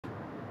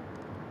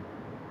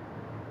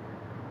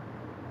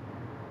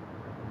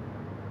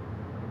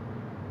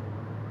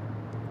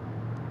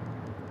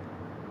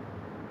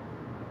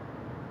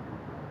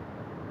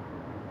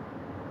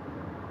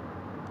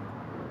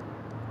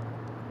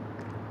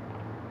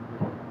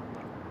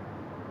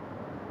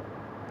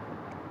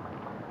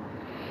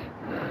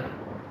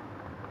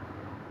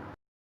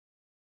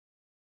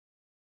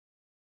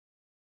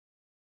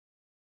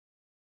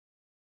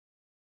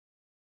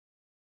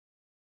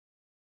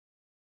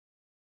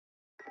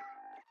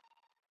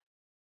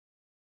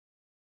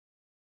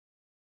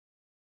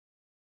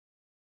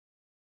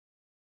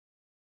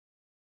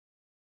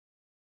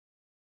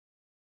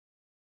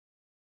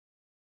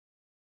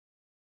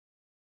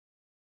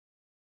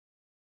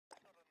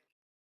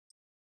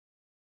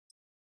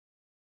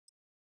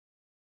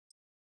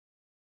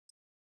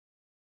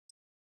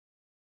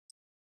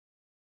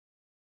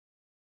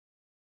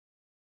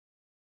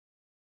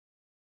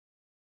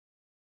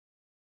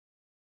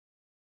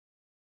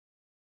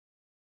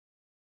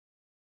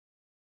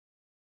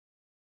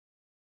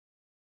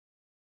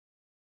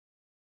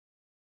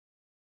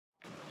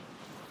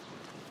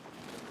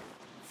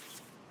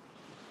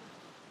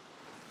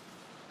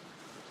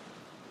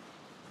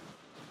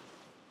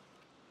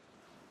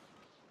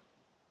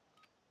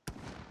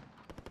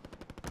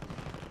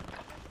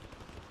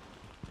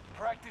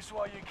Practice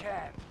while you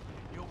can.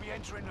 You'll be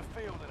entering the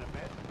field in a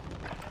bit.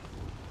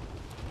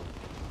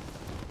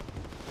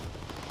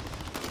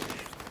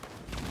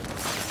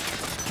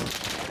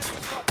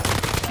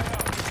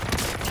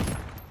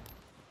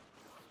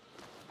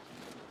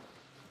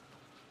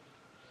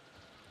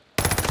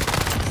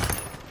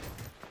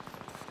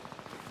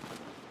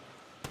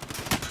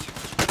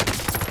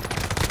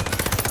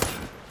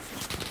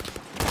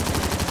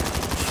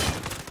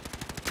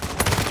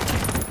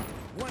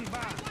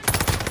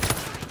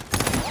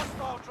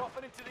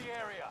 Dropping into the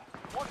area.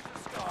 Watch the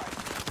skies.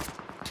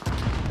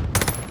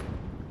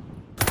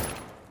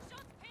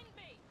 Shots pinned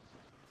me.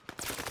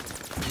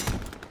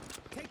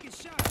 Take a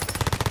shot.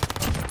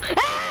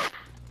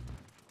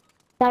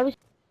 That was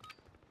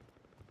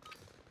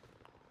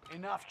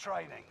Enough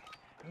training.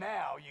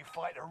 Now you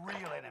fight a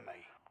real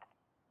enemy.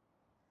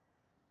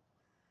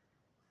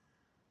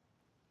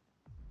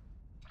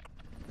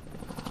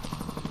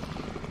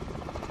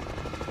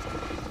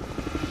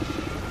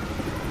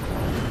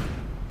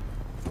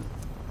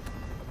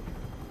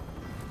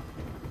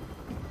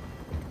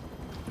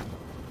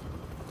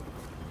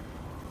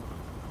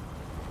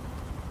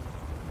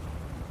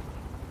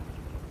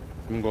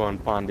 I'm going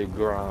on the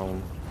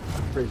ground,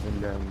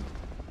 prison them.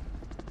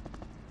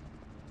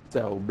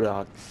 Cell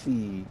block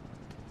C.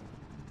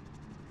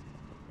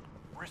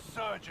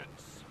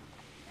 Resurgence.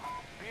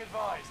 Be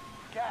advised,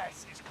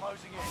 gas is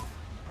closing in.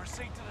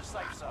 Proceed to the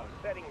safe zone.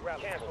 Setting route.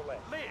 Cancel that.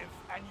 Live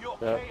and your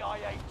Yep.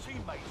 KIA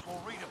teammates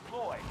will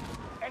redeploy.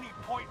 Any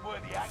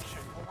point-worthy action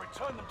will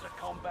return them to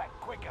combat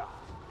quicker.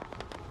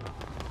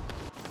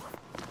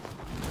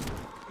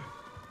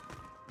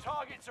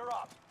 Targets are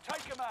up.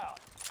 Take them out.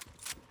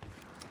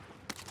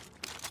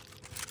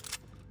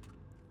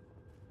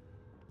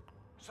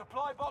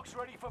 Supply box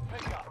ready for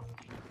pickup.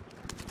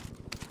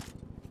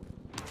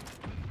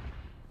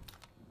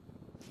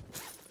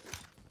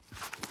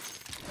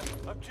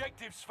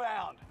 Objectives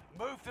found.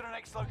 Move to the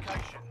next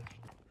location.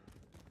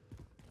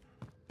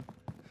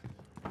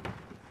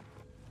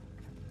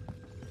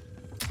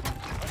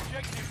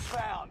 Objectives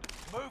found.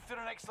 Move to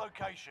the next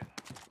location.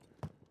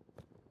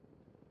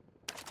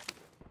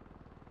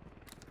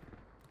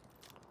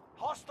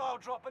 Hostile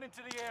dropping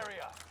into the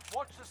area.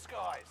 Watch the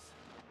skies.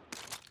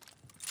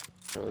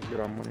 So let's get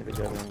our money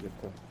together and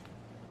get the...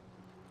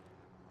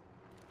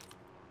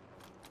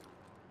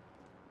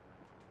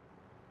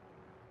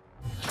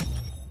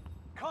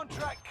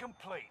 Contract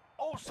complete.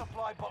 All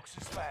supply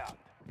boxes found.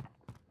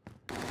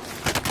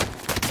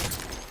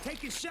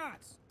 Take your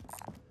shots.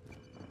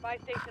 Buy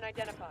station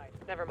identified.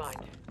 Never mind.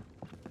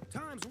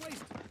 Time's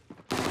wasted.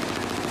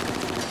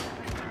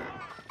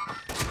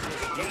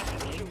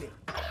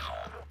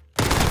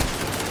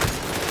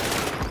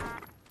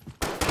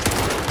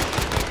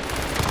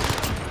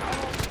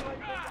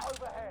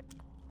 Overhead.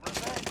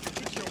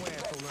 Get your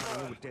ass on out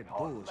of here with that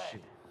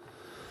bullshit.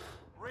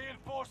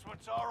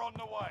 Reinforcements are on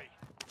the way.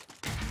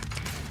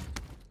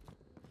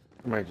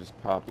 I might just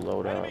pop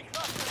load out. Enemy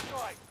cluster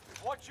strike.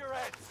 Watch your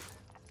heads.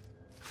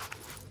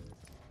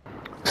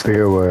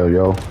 Stay well,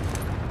 yo.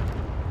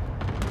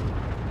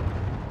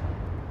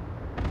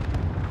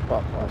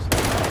 Pop,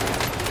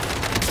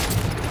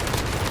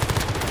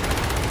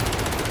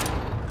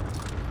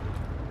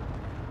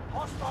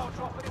 Hostile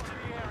dropping into the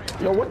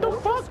area. Yo, what the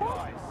Watch fuck?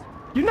 skies.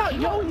 You not,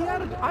 yo, he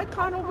had an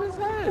icon over his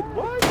head.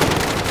 What?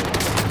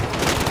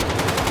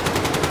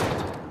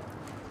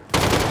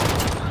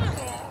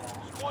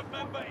 Squad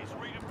member is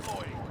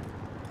redeploying.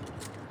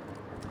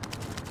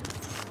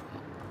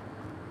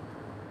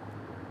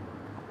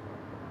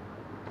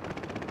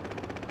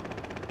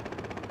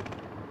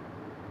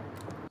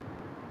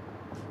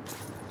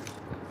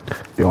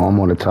 Yo, I'm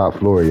on the top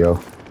floor, yo.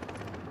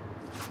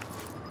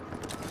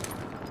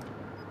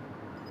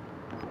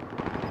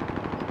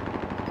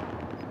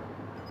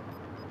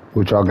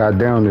 What y'all got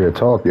down there?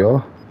 Talk,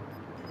 yo.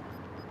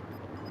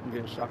 I'm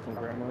getting shot from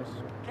grandma's.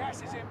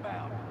 Gas is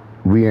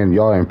inbound.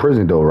 Y'all in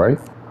prison though, right?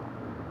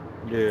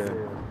 Yeah.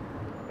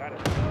 Got a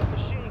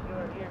machine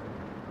gun here.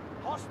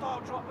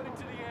 Hostile dropping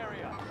into the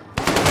area.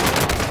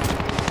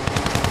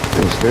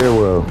 In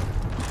stairwell.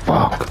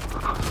 Fuck.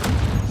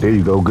 There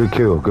you go. Good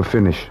kill. Good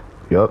finish.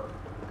 Yup.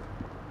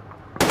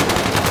 Here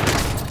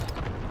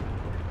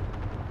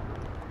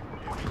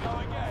we go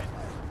again.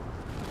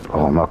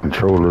 Oh, my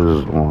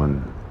controller's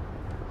on.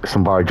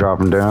 Somebody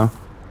dropping down.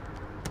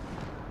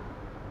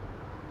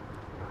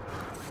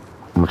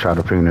 I'm gonna try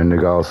to ping that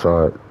nigga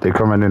outside. They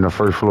coming in the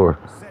first floor.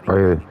 Right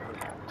here.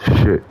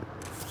 Shit.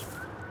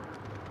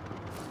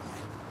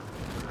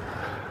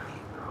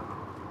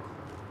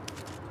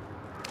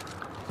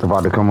 They're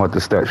about to come up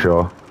the steps,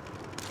 y'all.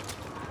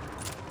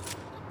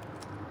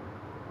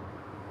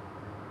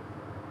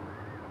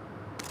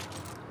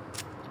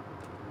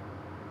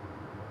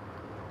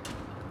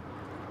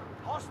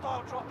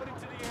 Hostile dropping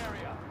into the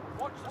area.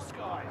 Watch the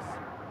skies.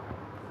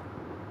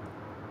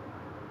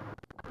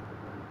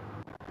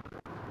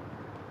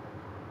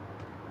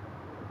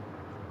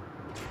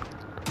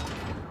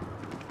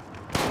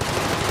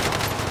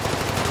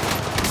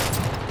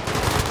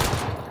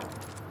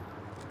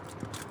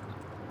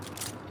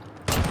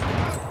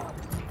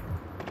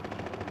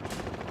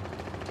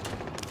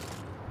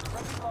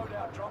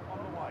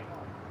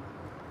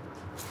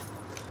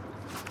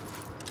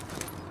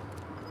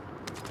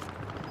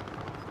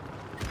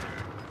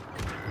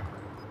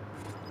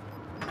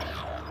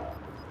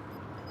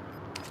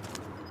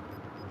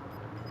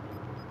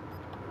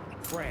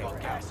 frag.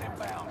 Got gas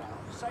inbound.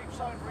 Safe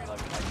zone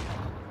relocation.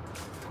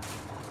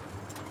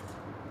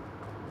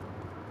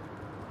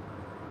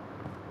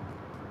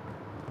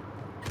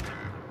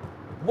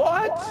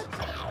 What?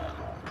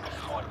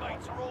 Squad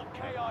mates are all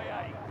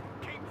KIA.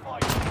 Keep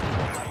fighting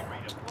until they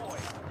redeploy.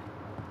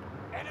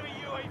 Enemy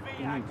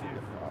UAV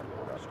active.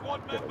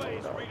 Squad member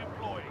is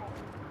redeploying.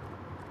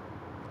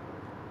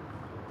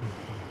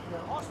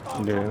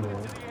 Hostile Yeah. dropping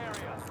into the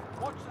area.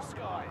 Watch the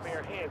skies.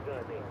 Spare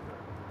handgun there.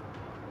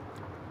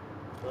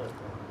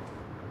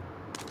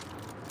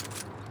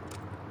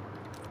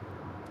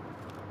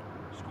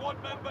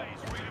 Squad member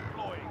is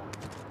redeploying.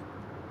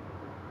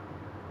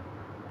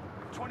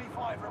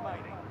 25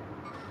 remaining.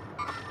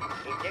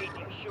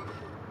 Engaging shooter.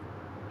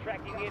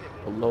 Tracking enemy.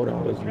 The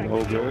loadout is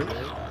no good.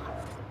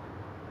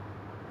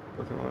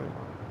 Looking like.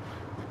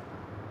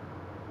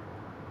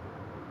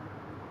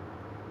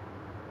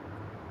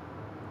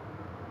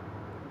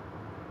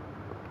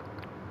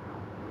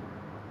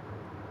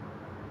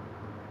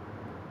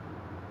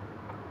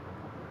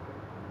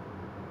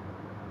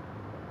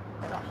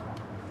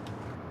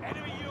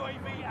 Enemy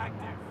UAV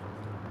active.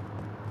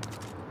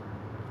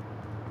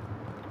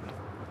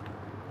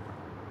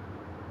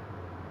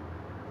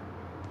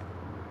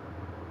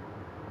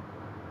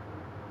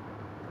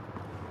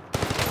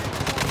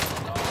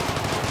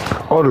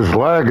 Oh, this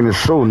lagging is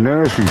so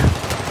nasty.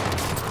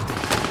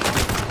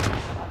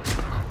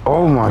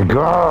 Oh my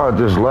god,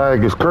 this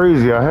lag is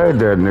crazy. I had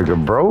that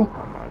nigga, bro.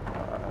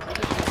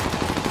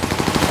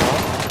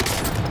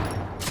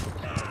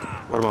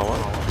 What am I?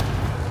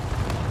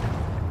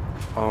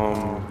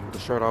 The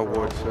shirt I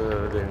wore to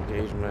the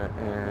engagement,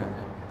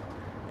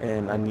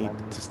 and I need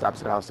to stop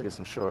to the house to get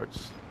some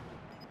shorts.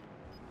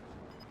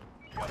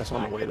 That's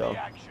on the way though.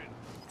 Action.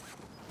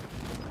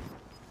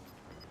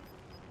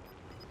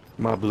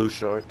 My blue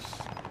shorts.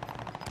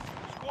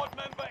 Squad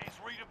member is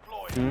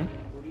redeployed.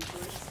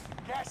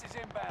 Gas is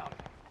inbound.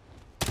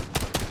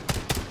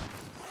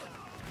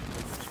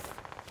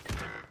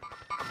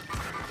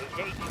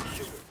 Engaging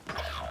shooter.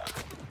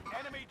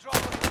 Enemy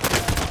dropping.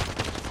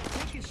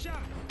 Taking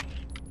shots.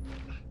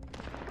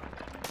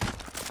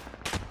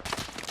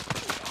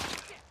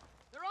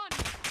 They're on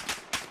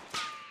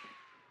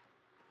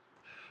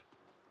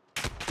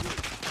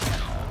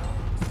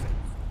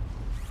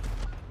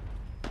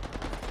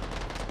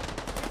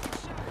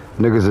you.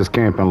 Niggas is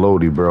camping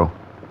Lodi, bro.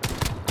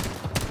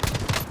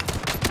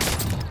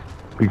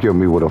 You killed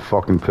me with a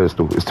fucking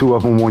pistol. It's two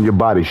of them on your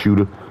body,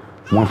 shooter.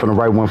 One from the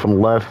right, one from the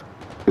left.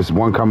 It's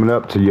one coming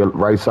up to your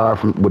right side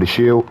from with a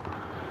shield.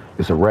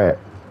 It's a rat.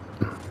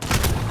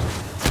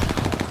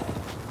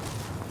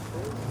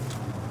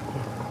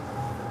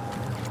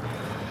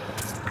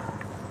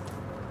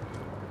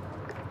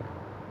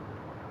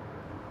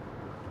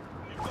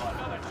 You've got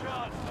another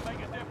chance to make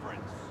a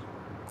difference.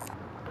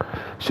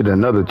 Shit,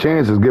 another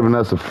chance is giving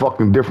us a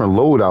fucking different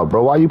loadout,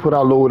 bro. Why you put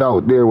our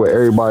loadout there with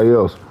everybody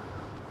else?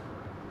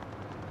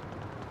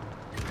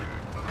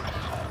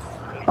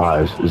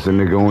 Alright, it's a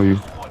nigga on you.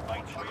 Squad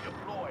mates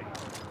redeployed.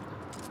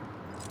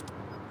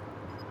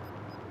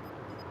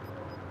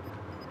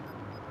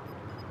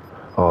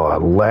 Oh,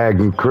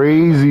 lagging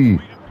crazy.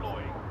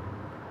 Redeploying.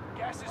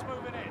 Gas is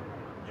moving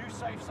in. New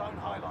safe zone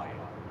highlighted.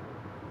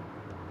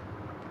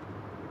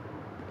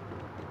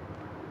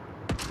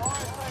 Fire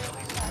sale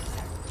is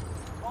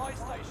active. Buy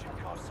station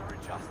costs are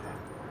adjusted.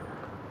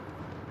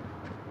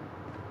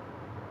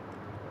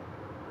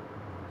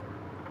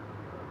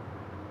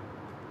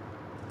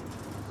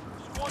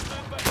 Squad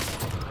member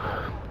is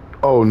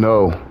Oh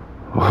no.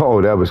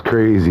 Oh, that was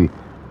crazy.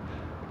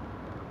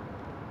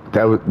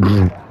 That was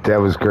that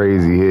was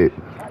crazy hit.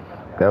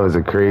 That was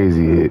a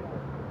crazy hit.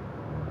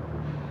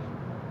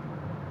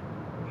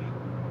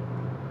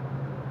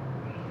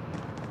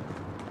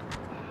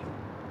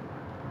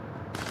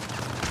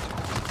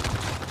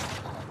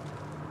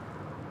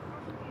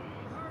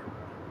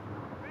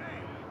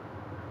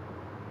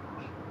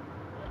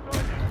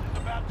 is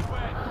about to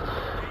end.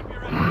 Keep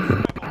your enemies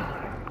swivel.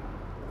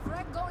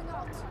 Frag going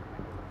out.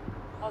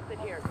 I'll sit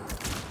here.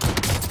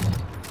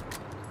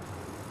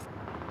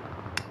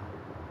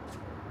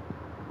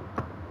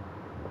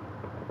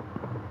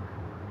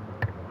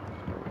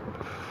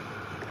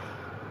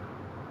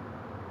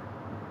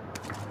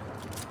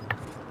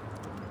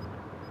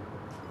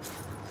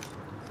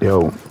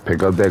 Yo,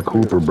 pick up that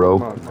Cooper, bro.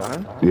 Come on,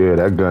 man. Yeah,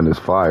 that gun is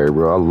fire,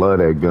 bro. I love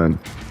that gun.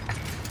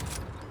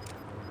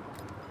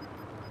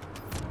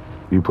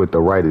 You put the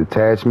right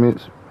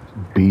attachments,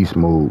 beast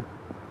mode.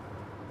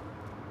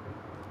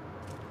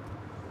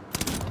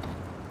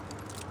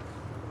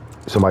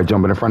 Somebody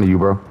jumping in front of you,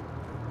 bro.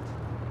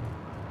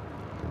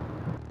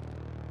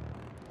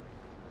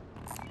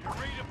 You're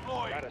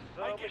redeployed. Got a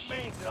Make it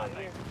mean submachine gun something.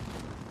 here.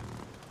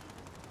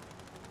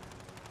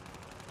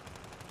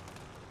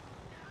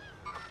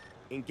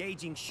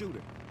 Engaging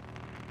shooter.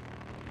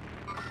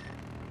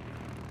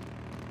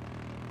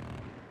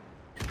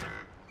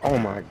 Oh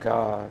my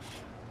gosh.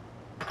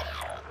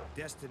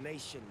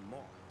 Destination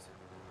marked.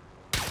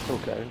 It's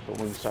okay, but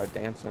when you start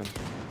dancing,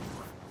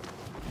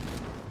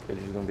 it's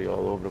just gonna be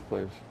all over the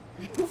place.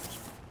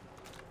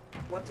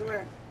 What's the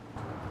where?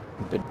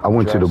 I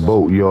went to the Dress.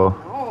 boat, y'all.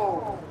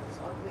 Oh, it's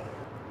ugly.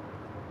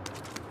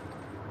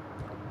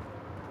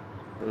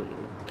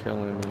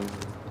 Killing me.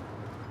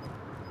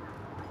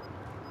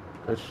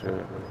 Good shit.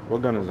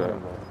 What gun is that?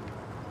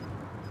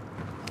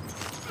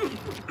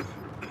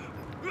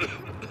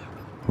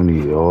 We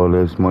need all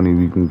this money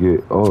we can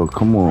get. Oh,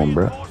 come on,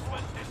 bruh.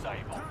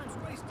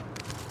 Reinforcements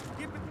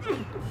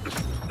disabled.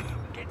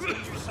 Get to the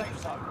new safe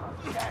zone.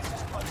 Gas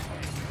is closing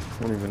in.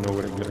 I don't even know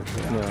where to get it.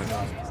 Yeah. It's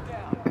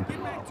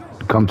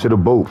down. Come to the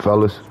boat,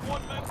 fellas.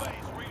 Squad member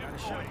is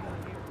redeploying.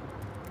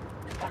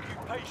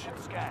 Occupation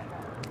scan.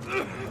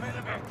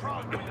 Enemy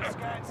drone when the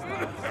scan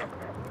starts.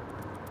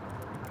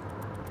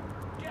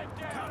 Get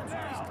down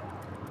now.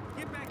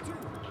 Get back to it.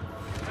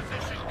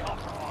 Position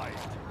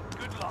compromised.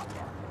 Good luck.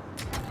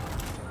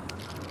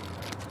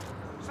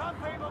 Some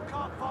people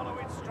can't follow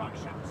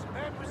instructions.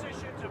 Their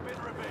positions have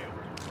been revealed.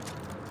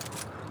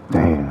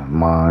 Damn,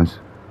 mines.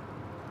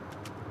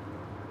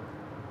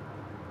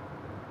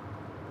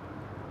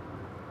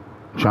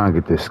 Trying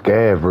to get this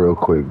scav real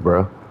quick,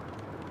 bro.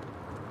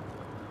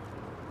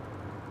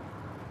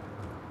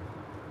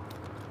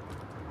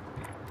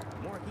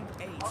 Marking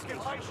A station.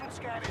 Occupation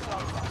scan is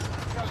over.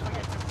 Don't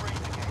forget to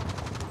breathe again.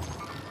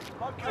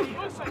 Locate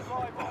the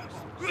supply box.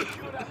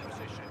 Secure that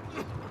position.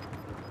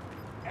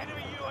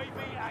 Enemy UAV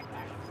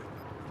active.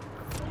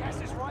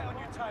 Gas is right on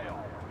your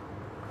tail.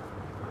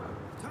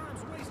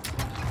 Time's wasted.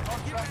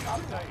 Contract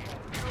updated.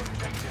 New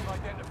objective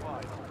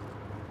identified.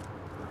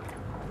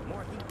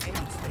 Marking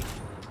A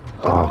station.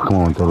 Oh, come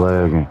on, the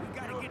lagging. We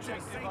gotta New get to the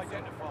objective safe.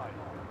 identified.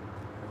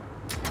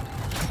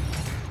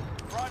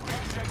 Primary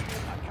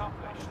objective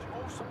accomplished.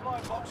 All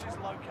supply boxes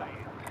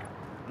located.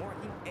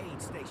 Marking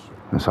aid station.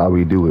 That's how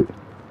we do it.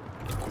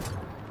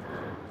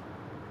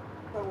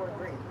 But we're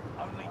green.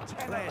 Only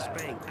 10 left.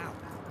 Flashbang out.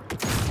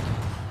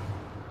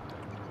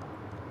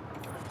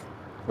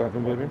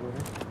 Weapon, baby.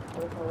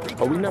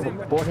 Oh, we never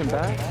brought him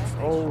back?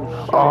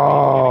 Oh,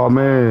 Oh,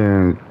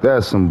 man.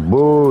 That's some shit.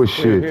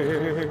 bullshit.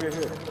 Here.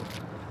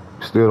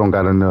 Still don't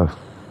got enough.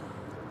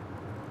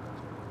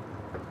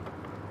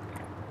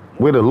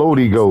 Where the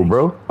loadie go,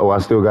 bro? Oh, I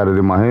still got it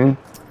in my hand.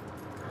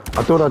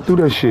 I thought I threw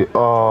that shit.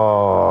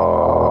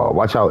 Oh,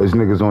 watch out. There's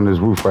niggas on this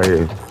roof right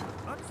here. Let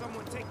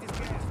someone take this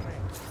gas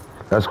man.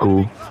 That's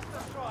cool. Cluster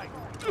strike.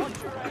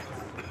 Watch your heads.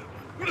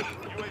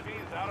 UAV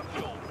is out of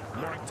fuel.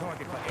 Mark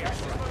target for Gas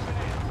is airstrike. moving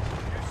in.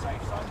 New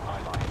safe zone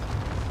highlighted.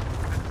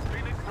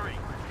 Phoenix 3,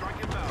 strike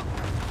inbound.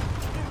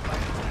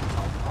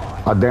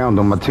 I downed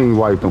him. My team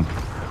wiped him.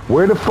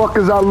 Where the fuck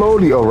is our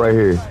loadie? Oh, right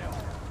here.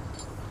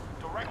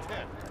 Direct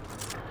hit.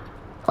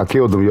 I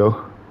killed him,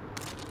 yo.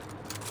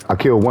 I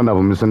killed one of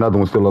them. There's another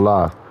one still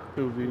alive.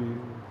 2v2.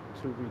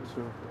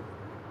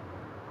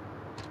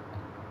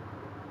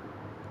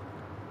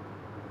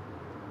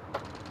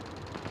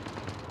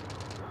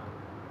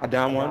 I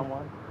down one.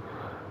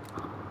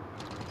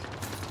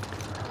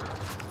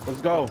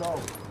 Let's go.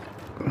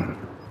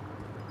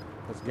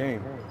 Let's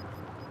game.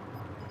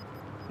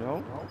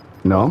 No?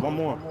 No? One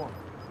more.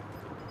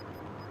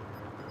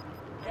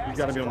 You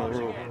gotta be on the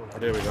roof. Oh,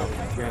 there we go.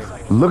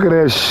 Game. Look at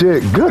that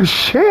shit. Good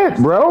shit,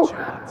 bro.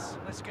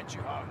 Let's get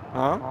you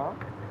home. Huh?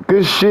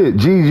 Good shit.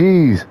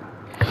 GG's.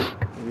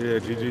 Yeah,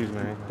 GG's,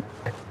 man.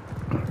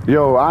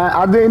 Yo,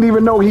 I didn't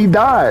even know he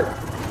died.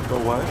 So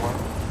what?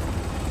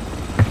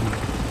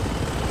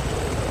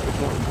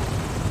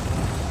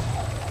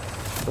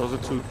 Those are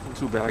two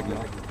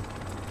baggies.